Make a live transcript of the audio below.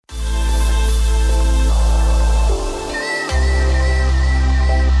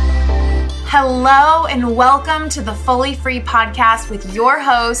Hello and welcome to the Fully Free Podcast with your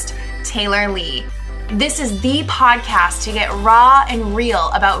host, Taylor Lee. This is the podcast to get raw and real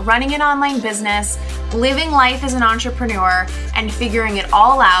about running an online business, living life as an entrepreneur, and figuring it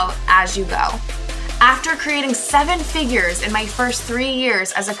all out as you go. After creating 7 figures in my first 3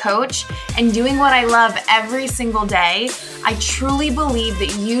 years as a coach and doing what I love every single day, I truly believe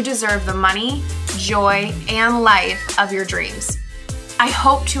that you deserve the money, joy, and life of your dreams. I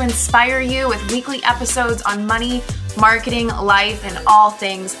hope to inspire you with weekly episodes on money, marketing, life, and all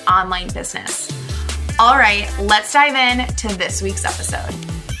things online business. All right, let's dive in to this week's episode.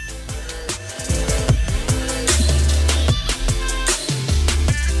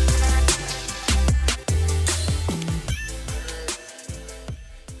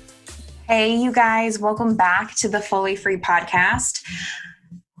 Hey, you guys, welcome back to the Fully Free Podcast.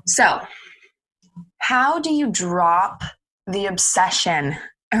 So, how do you drop the obsession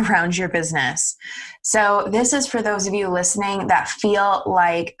around your business? So this is for those of you listening that feel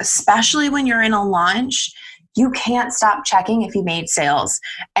like, especially when you're in a launch, you can't stop checking if you made sales.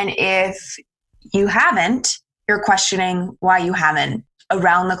 And if you haven't, you're questioning why you haven't,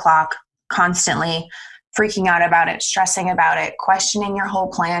 around the clock, constantly freaking out about it, stressing about it, questioning your whole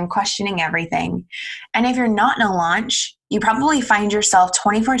plan, questioning everything. And if you're not in a launch, you probably find yourself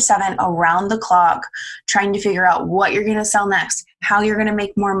 24/7 around the clock trying to figure out what you're going to sell next, how you're going to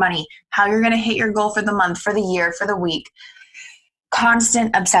make more money, how you're going to hit your goal for the month, for the year, for the week.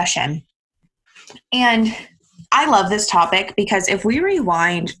 Constant obsession. And I love this topic because if we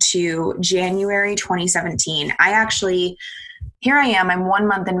rewind to January 2017, here I am, I'm 1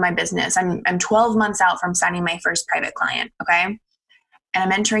 month into my business. I'm 12 months out from signing my first private client, okay? And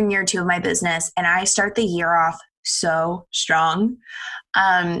I'm entering year 2 of my business, and I start the year off so strong.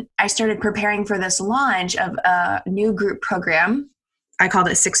 I started preparing for this launch of a new group program. I called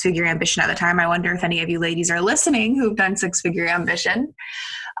it 6-Figure Ambition at the time. I wonder if any of you ladies are listening who've done 6-Figure Ambition.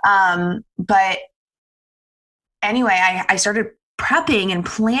 But anyway, I started prepping and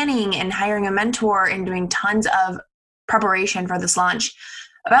planning and hiring a mentor and doing tons of preparation for this launch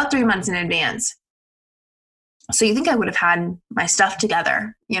about 3 months in advance. So you think I would have had my stuff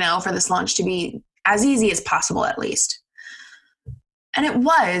together, for this launch to be as easy as possible, at least. And it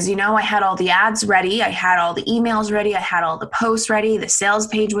was, I had all the ads ready. I had all the emails ready. I had all the posts ready. The sales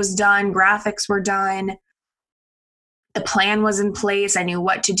page was done. Graphics were done. The plan was in place. I knew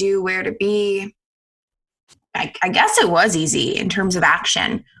what to do, where to be. I guess it was easy in terms of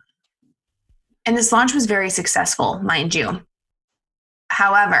action. And this launch was very successful, mind you.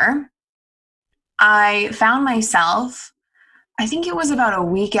 However, I found myself, I think it was about a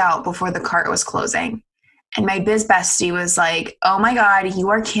week out before the cart was closing. And my biz bestie was like, "Oh my God, you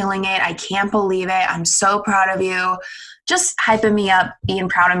are killing it. I can't believe it. I'm so proud of you." Just hyping me up, being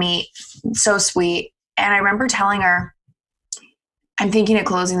proud of me. So sweet. And I remember telling her, "I'm thinking of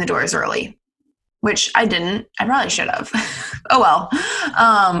closing the doors early," which I didn't. I probably should have. Oh well.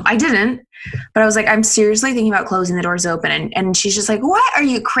 I didn't. But I was like, "I'm seriously thinking about closing the doors open." And she's just like, "What? Are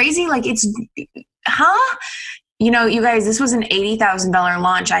you crazy? Like huh?" You guys, this was an $80,000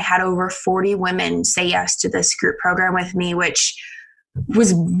 launch. I had over 40 women say yes to this group program with me, which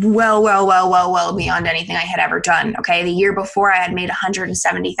was well beyond anything I had ever done. Okay. The year before I had made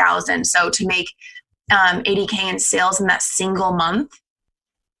 $170,000. So to make $80K in sales in that single month,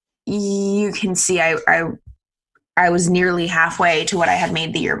 you can see I was nearly halfway to what I had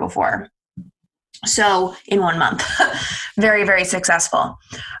made the year before. So in 1 month, very, very successful.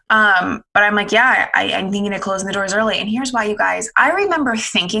 But I'm like, yeah, I'm thinking of closing the doors early. And here's why, you guys. I remember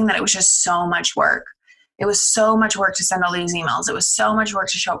thinking that it was just so much work. It was so much work to send all these emails. It was so much work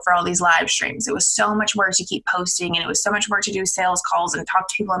to show up for all these live streams. It was so much work to keep posting. And it was so much work to do sales calls and talk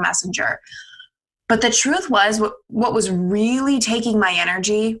to people on Messenger. But the truth was, what was really taking my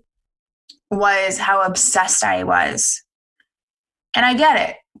energy was how obsessed I was. And I get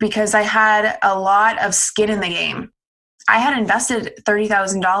it, because I had a lot of skin in the game. I had invested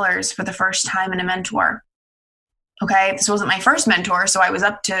 $30,000 for the first time in a mentor. Okay. This wasn't my first mentor. So I was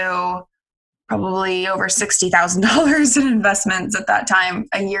up to probably over $60,000 in investments at that time,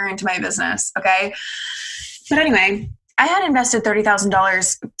 a year into my business. Okay. But anyway, I had invested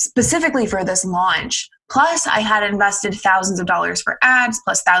 $30,000 specifically for this launch. Plus I had invested thousands of dollars for ads,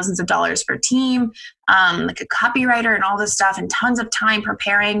 plus thousands of dollars for team, like a copywriter and all this stuff, and tons of time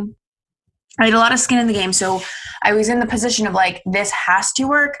preparing. I had a lot of skin in the game. So I was in the position of like, this has to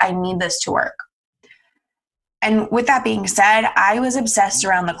work. I need this to work. And with that being said, I was obsessed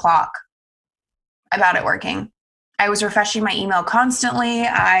around the clock about it working. I was refreshing my email constantly.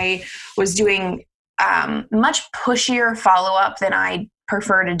 I was doing much pushier follow-up than I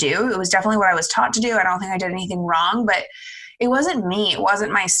prefer to do. It was definitely what I was taught to do. I don't think I did anything wrong, but it wasn't me. It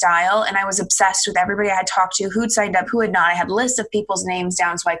wasn't my style. And I was obsessed with everybody I had talked to, who'd signed up, who had not. I had lists of people's names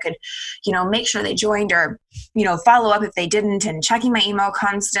down so I could, make sure they joined or, follow up if they didn't, and checking my email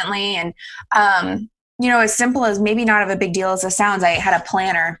constantly. And, as simple as, maybe not of a big deal as it sounds, I had a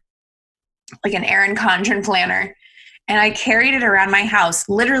planner, like an Erin Condren planner. And I carried it around my house,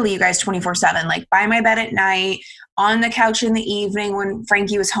 literally, you guys, 24/7, like by my bed at night, on the couch in the evening when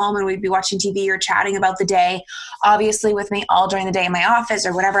Frankie was home and we'd be watching TV or chatting about the day, obviously with me all during the day in my office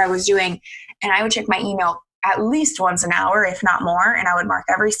or whatever I was doing. And I would check my email at least once an hour, if not more, and I would mark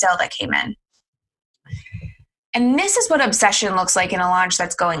every sale that came in. And this is what obsession looks like in a launch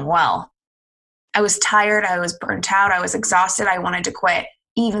that's going well. I was tired, I was burnt out, I was exhausted, I wanted to quit,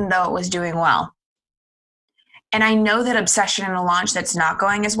 even though it was doing well. And I know that obsession in a launch that's not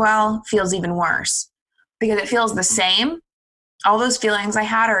going as well feels even worse because it feels the same. All those feelings I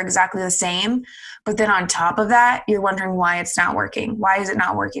had are exactly the same. But then on top of that, you're wondering why it's not working. Why is it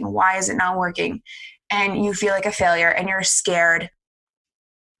not working? Why is it not working? And you feel like a failure and you're scared.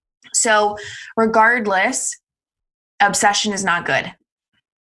 So regardless, obsession is not good.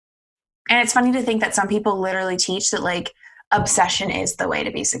 And it's funny to think that some people literally teach that like obsession is the way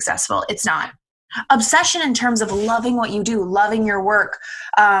to be successful. It's not. Obsession in terms of loving what you do, loving your work,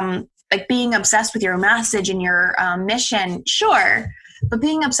 like being obsessed with your message and your mission, sure. But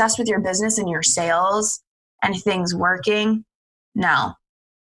being obsessed with your business and your sales and things working, no.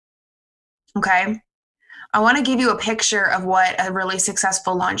 Okay? I want to give you a picture of what a really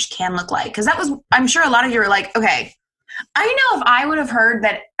successful launch can look like. Because I'm sure a lot of you are like, okay, I know if I would have heard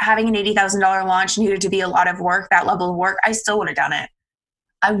that having an $80,000 launch needed to be a lot of work, that level of work, I still would have done it.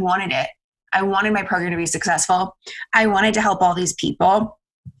 I wanted it. I wanted my program to be successful. I wanted to help all these people.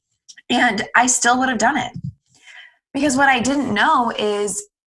 And I still would have done it. Because what I didn't know is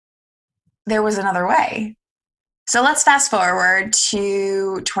there was another way. So let's fast forward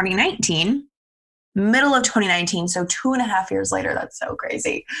to 2019, middle of 2019. So 2.5 years later, that's so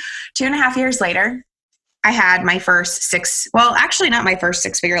crazy. 2.5 years later, I had my first not my first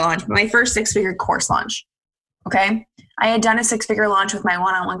six-figure launch, but my first six-figure course launch. Okay. I had done a six-figure launch with my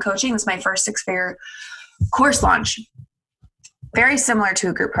one-on-one coaching. It was my first six-figure course launch. Very similar to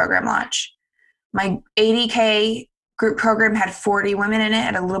a group program launch. My 80K group program had 40 women in it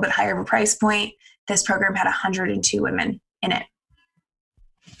at a little bit higher of a price point. This program had 102 women in it.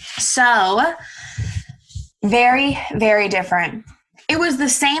 So very, very different. It was the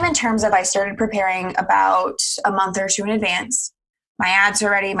same in terms of I started preparing about a month or two in advance. My ads are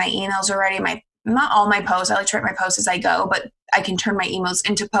ready. My emails are ready. Not all my posts. I like to write my posts as I go, but I can turn my emails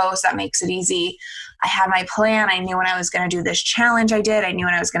into posts. That makes it easy. I had my plan. I knew when I was going to do this challenge I did. I knew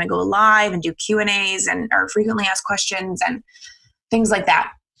when I was going to go live and do Q&As or frequently asked questions and things like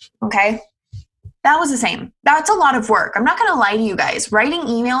that. Okay. That was the same. That's a lot of work. I'm not going to lie to you guys. Writing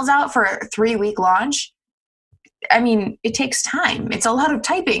emails out for a 3-week launch, I mean, it takes time. It's a lot of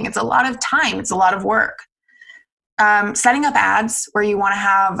typing. It's a lot of time. It's a lot of work. Setting up ads where you want to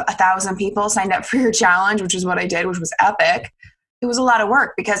have 1,000 people signed up for your challenge, which is what I did, which was epic. It was a lot of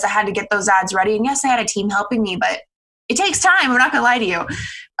work because I had to get those ads ready. And yes, I had a team helping me, but it takes time. I'm not going to lie to you.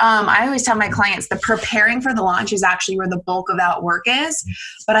 I always tell my clients the preparing for the launch is actually where the bulk of that work is.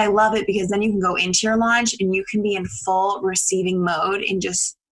 But I love it because then you can go into your launch and you can be in full receiving mode and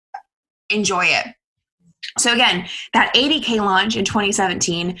just enjoy it. So again, that 80K launch in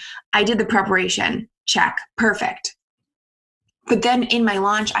 2017, I did the preparation. Check. Perfect. But then in my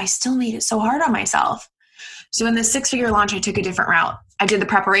launch, I still made it so hard on myself. So in the 6-figure launch, I took a different route. I did the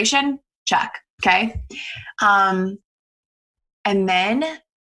preparation. Check. Okay. And then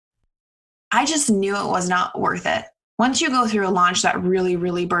I just knew it was not worth it. Once you go through a launch that really,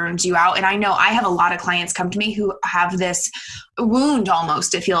 really burns you out, and I know I have a lot of clients come to me who have this wound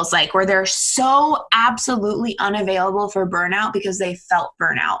almost, it feels like, where they're so absolutely unavailable for burnout because they felt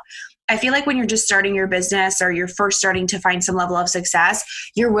burnout. I feel like when you're just starting your business or you're first starting to find some level of success,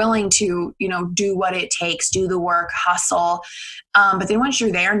 you're willing to, do what it takes, do the work, hustle. But then once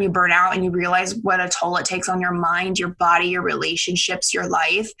you're there and you burn out and you realize what a toll it takes on your mind, your body, your relationships, your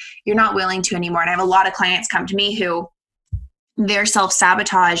life, you're not willing to anymore. And I have a lot of clients come to me who their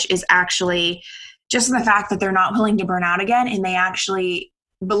self-sabotage is actually just in the fact that they're not willing to burn out again and they actually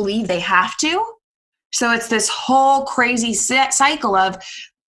believe they have to. So it's this whole crazy cycle of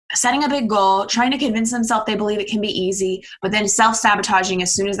setting a big goal, trying to convince themselves they believe it can be easy, but then self-sabotaging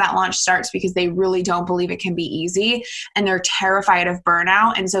as soon as that launch starts because they really don't believe it can be easy and they're terrified of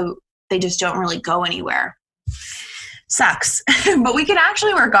burnout. And so they just don't really go anywhere. sucks, but we can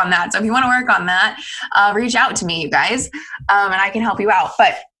actually work on that. So if you want to work on that, reach out to me, you guys, and I can help you out.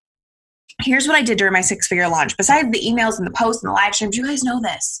 But here's what I did during my 6-figure launch. Besides the emails and the posts and the live streams, you guys know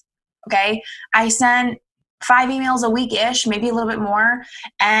this, okay? I sent 5 emails a week-ish, maybe a little bit more.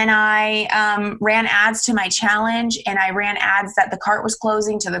 And I ran ads to my challenge, and I ran ads that the cart was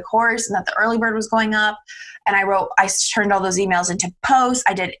closing to the course and that the early bird was going up. And I turned all those emails into posts.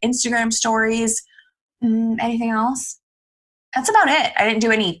 I did Instagram stories. Anything else? That's about it. I didn't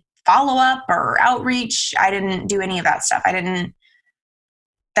do any follow-up or outreach. I didn't do any of that stuff.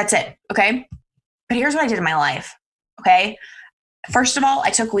 That's it. Okay. But here's what I did in my life. Okay. First of all,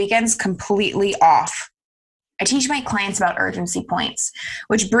 I took weekends completely off. I teach my clients about urgency points,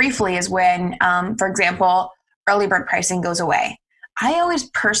 which briefly is when, for example, early bird pricing goes away. I always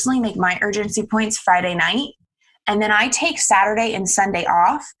personally make my urgency points Friday night, and then I take Saturday and Sunday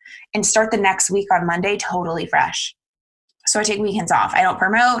off and start the next week on Monday totally fresh. So I take weekends off. I don't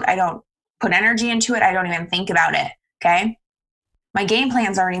promote. I don't put energy into it. I don't even think about it. Okay. My game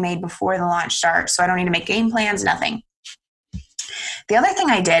plan's already made before the launch starts, so I don't need to make game plans, nothing. The other thing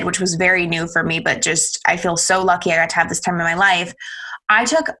I did, which was very new for me, but just I feel so lucky I got to have this time in my life, I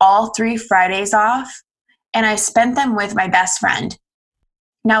took all 3 Fridays off and I spent them with my best friend.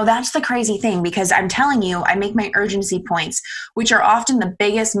 Now that's the crazy thing, because I'm telling you, I make my urgency points, which are often the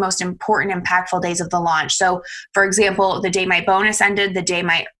biggest, most important, impactful days of the launch. So for example, the day my bonus ended, the day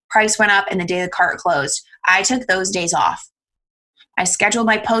my price went up, and the day the cart closed, I took those days off. I scheduled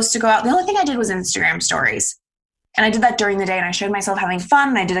my posts to go out. The only thing I did was Instagram stories. And I did that during the day, and I showed myself having fun,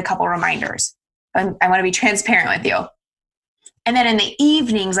 and I did a couple reminders. I want to be transparent with you. And then in the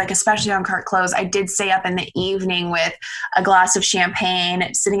evenings, like especially on cart close, I did stay up in the evening with a glass of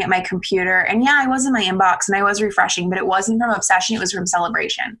champagne, sitting at my computer. And yeah, I was in my inbox and I was refreshing, but it wasn't from obsession. It was from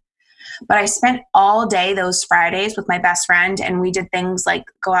celebration. But I spent all day those Fridays with my best friend, and we did things like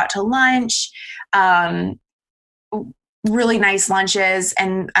go out to lunch, really nice lunches,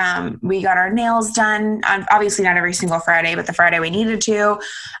 and we got our nails done. Obviously not every single Friday, but the Friday we needed to.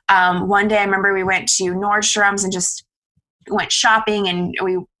 One day I remember we went to Nordstrom's and just went shopping, and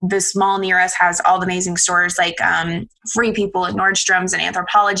this mall near us has all the amazing stores like Free People at Nordstrom's and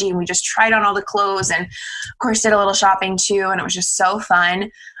Anthropologie, and we just tried on all the clothes and of course did a little shopping too, and it was just so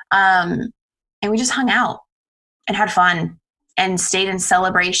fun. And we just hung out and had fun and stayed in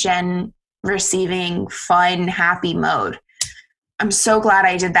celebration, receiving, fun, happy mode. I'm so glad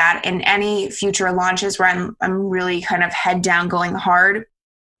I did that. In any future launches where I'm really kind of head down going hard,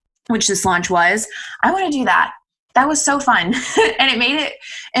 which this launch was, I want to do that. That was so fun. And it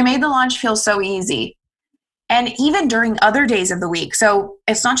made the launch feel so easy. And even during other days of the week. So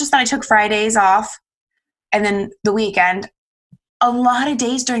it's not just that I took Fridays off and then the weekend. A lot of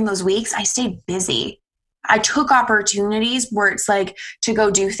days during those weeks, I stayed busy. I took opportunities where it's like to go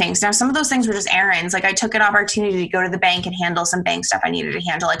do things. Now, some of those things were just errands. Like I took an opportunity to go to the bank and handle some bank stuff I needed to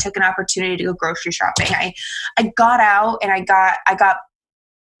handle. I took an opportunity to go grocery shopping. I got out and I got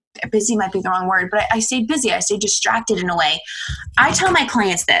busy might be the wrong word, but I stayed busy. I stayed distracted in a way. I tell my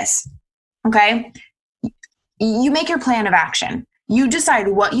clients this, okay? You make your plan of action. You decide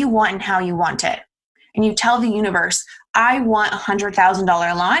what you want and how you want it. And you tell the universe, I want $100,000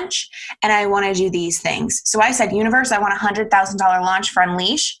 launch and I want to do these things. So I said, universe, I want a $100,000 launch for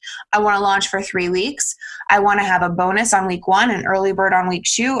Unleash. I want to launch for 3 weeks. I want to have a bonus on week 1, an early bird on week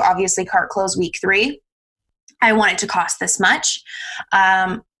 2, obviously cart close week 3. I want it to cost this much.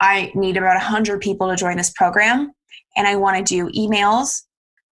 I need about 100 people to join this program. And I want to do emails,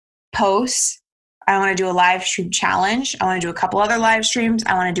 posts. I want to do a live stream challenge. I want to do a couple other live streams.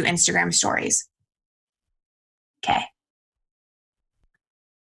 I want to do Instagram stories. Okay.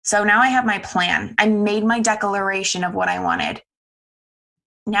 So now I have my plan. I made my declaration of what I wanted.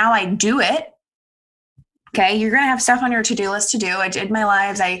 Now I do it. Okay. You're going to have stuff on your to-do list to do. I did my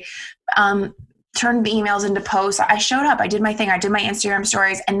lives. I turned the emails into posts. I showed up. I did my thing. I did my Instagram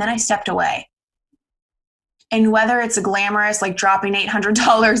stories, and then I stepped away. And whether it's a glamorous, like dropping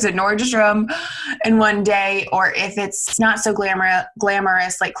 $800 at Nordstrom in one day, or if it's not so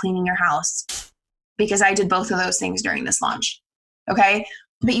glamorous, like cleaning your house, because I did both of those things during this launch. Okay.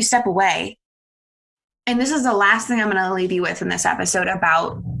 But you step away. And this is the last thing I'm going to leave you with in this episode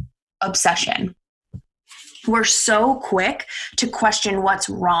about obsession. We're so quick to question what's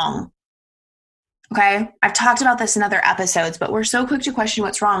wrong. Okay. I've talked about this in other episodes, but we're so quick to question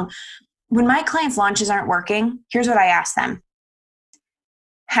what's wrong. When my clients' launches aren't working, here's what I ask them.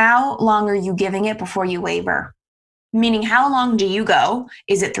 How long are you giving it before you waver? Meaning, how long do you go?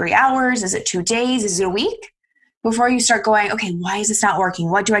 Is it 3 hours? Is it 2 days? Is it a week? before you start going, okay, why is this not working?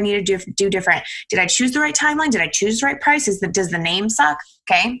 What do I need to do different? Did I choose the right timeline? Did I choose the right price? Does the name suck?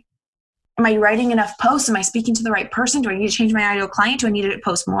 Okay. Am I writing enough posts? Am I speaking to the right person? Do I need to change my ideal client? Do I need to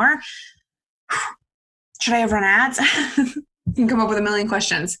post more? Should I have run ads? You can come up with a million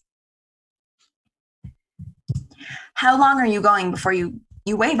questions. How long are you going before you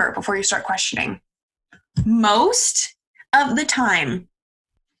waver, before you start questioning? Most of the time,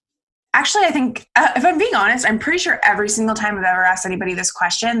 actually, I think, if I'm being honest, I'm pretty sure every single time I've ever asked anybody this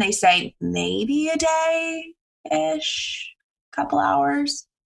question, they say maybe a day-ish, couple hours.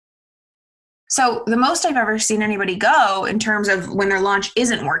 So the most I've ever seen anybody go in terms of when their launch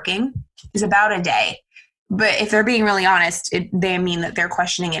isn't working is about a day. But if they're being really honest, they mean that they're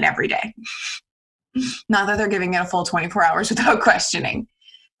questioning it every day. Not that they're giving it a full 24 hours without questioning.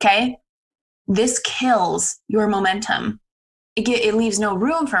 Okay? This kills your momentum. It leaves no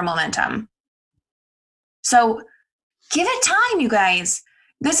room for momentum. So give it time, you guys.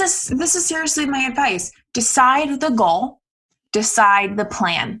 This is seriously my advice. Decide the goal. Decide the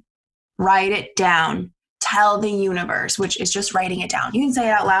plan. Write it down. Tell the universe, which is just writing it down. You can say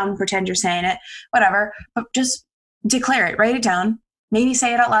it out loud and pretend you're saying it, whatever, but just declare it. Write it down. Maybe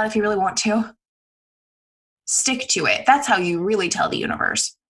say it out loud if you really want to. Stick to it. That's how you really tell the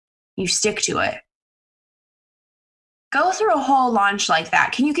universe. You stick to it. Go through a whole launch like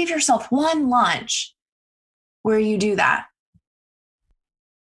that. Can you give yourself one launch where you do that?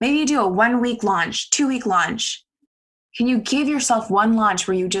 Maybe you do a 1-week launch, 2-week launch. Can you give yourself one launch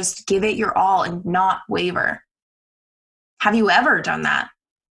where you just give it your all and not waver? Have you ever done that?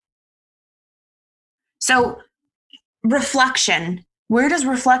 So reflection, where does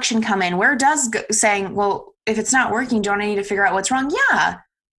reflection come in? Where does saying, well, if it's not working, don't I need to figure out what's wrong? Yeah.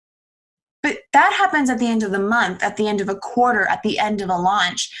 But that happens at the end of the month, at the end of a quarter, at the end of a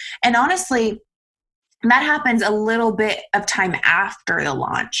launch. And honestly, that happens a little bit of time after the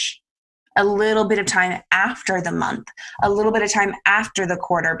launch, a little bit of time after the month, a little bit of time after the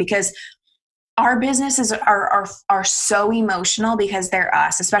quarter, because our businesses are so emotional because they're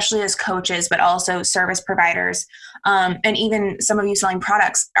us, especially as coaches, but also service providers. And even some of you selling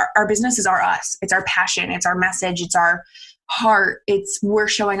products, our businesses are us. It's our passion. It's our message. It's our heart. We're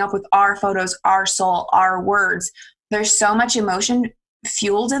showing up with our photos, our soul, our words. There's so much emotion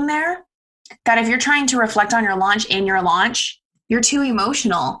fueled in there that if you're trying to reflect on your launch in your launch, you're too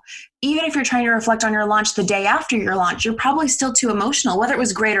emotional. Even if you're trying to reflect on your launch the day after your launch, you're probably still too emotional, whether it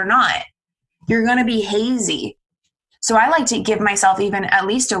was great or not. You're going to be hazy. So I like to give myself even at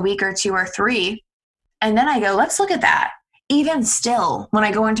least a week or 2 or 3. And then I go, let's look at that. Even still, when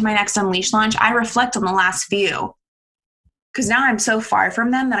I go into my next Unleash launch, I reflect on the last few. Because now I'm so far from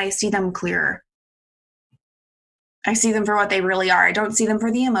them that I see them clearer. I see them for what they really are. I don't see them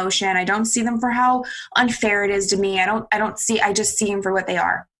for the emotion. I don't see them for how unfair it is to me. I just see them for what they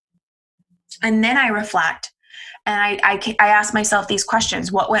are. And then I reflect and I ask myself these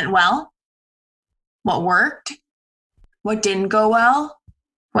questions. What went well? What worked? What didn't go well?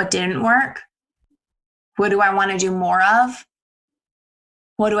 What didn't work? What do I want to do more of?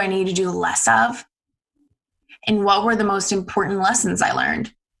 What do I need to do less of? And what were the most important lessons I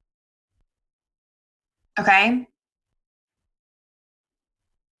learned? Okay?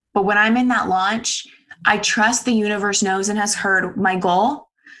 But when I'm in that launch, I trust the universe knows and has heard my goal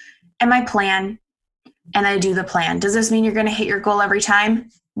and my plan, and I do the plan. Does this mean you're going to hit your goal every time?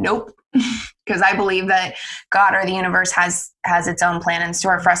 Nope. Because I believe that God or the universe has its own plan in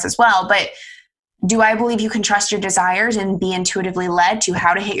store for us as well. But do I believe you can trust your desires and be intuitively led to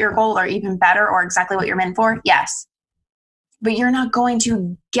how to hit your goal or even better or exactly what you're meant for? Yes. But you're not going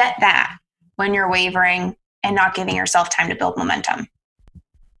to get that when you're wavering and not giving yourself time to build momentum.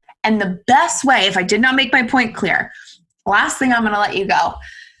 And the best way, if I did not make my point clear, last thing I'm going to let you go.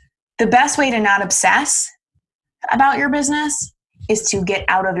 The best way to not obsess about your business is to get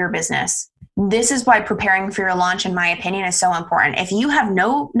out of your business. This is why preparing for your launch, in my opinion, is so important. If you have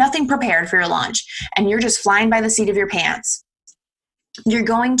nothing prepared for your launch and you're just flying by the seat of your pants, you're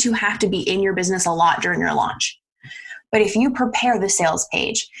going to have to be in your business a lot during your launch. But if you prepare the sales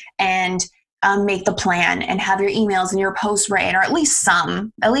page and make the plan and have your emails and your posts written, or at least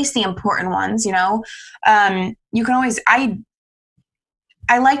the important ones, you can always,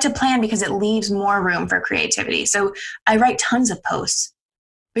 I like to plan because it leaves more room for creativity. So I write tons of posts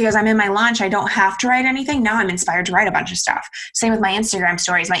because I'm in my launch. I don't have to write anything. Now I'm inspired to write a bunch of stuff. Same with my Instagram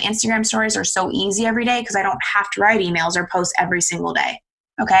stories. My Instagram stories are so easy every day because I don't have to write emails or post every single day.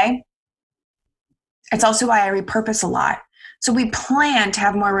 Okay. It's also why I repurpose a lot. So we plan to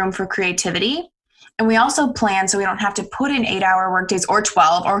have more room for creativity. And we also plan so we don't have to put in 8-hour workdays or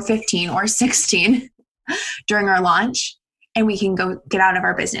 12 or 15 or 16 during our launch, and we can go get out of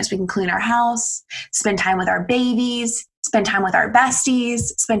our business. We can clean our house, spend time with our babies, spend time with our besties,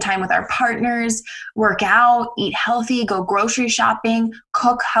 spend time with our partners, work out, eat healthy, go grocery shopping,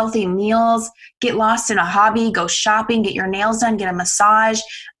 cook healthy meals, get lost in a hobby, go shopping, get your nails done, get a massage,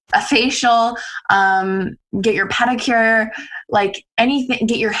 a facial, get your pedicure, like anything,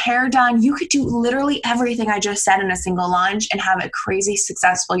 get your hair done. You could do literally everything I just said in a single launch and have a crazy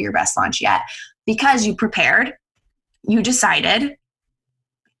successful your best launch yet, because you prepared, you decided,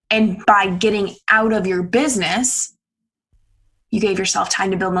 and by getting out of your business, you gave yourself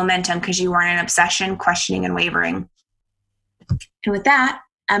time to build momentum because you weren't in obsession, questioning, and wavering. And with that,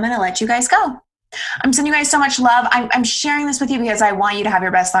 I'm going to let you guys go. I'm sending you guys so much love. I'm sharing this with you because I want you to have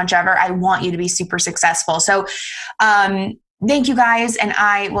your best launch ever. I want you to be super successful. So thank you guys, and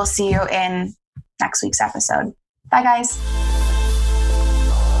I will see you in next week's episode. Bye, guys.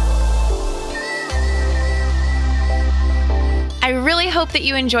 I really hope that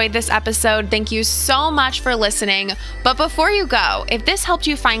you enjoyed this episode. Thank you so much for listening. But before you go, if this helped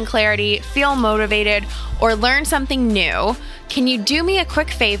you find clarity, feel motivated, or learn something new, can you do me a quick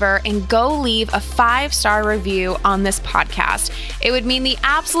favor and go leave a 5-star review on this podcast? It would mean the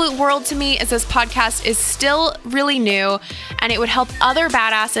absolute world to me, as this podcast is still really new, and it would help other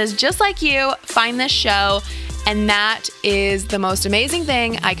badasses just like you find this show. And that is the most amazing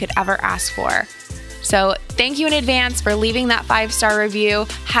thing I could ever ask for. So thank you in advance for leaving that 5-star review.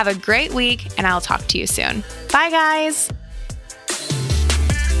 Have a great week, and I'll talk to you soon. Bye, guys.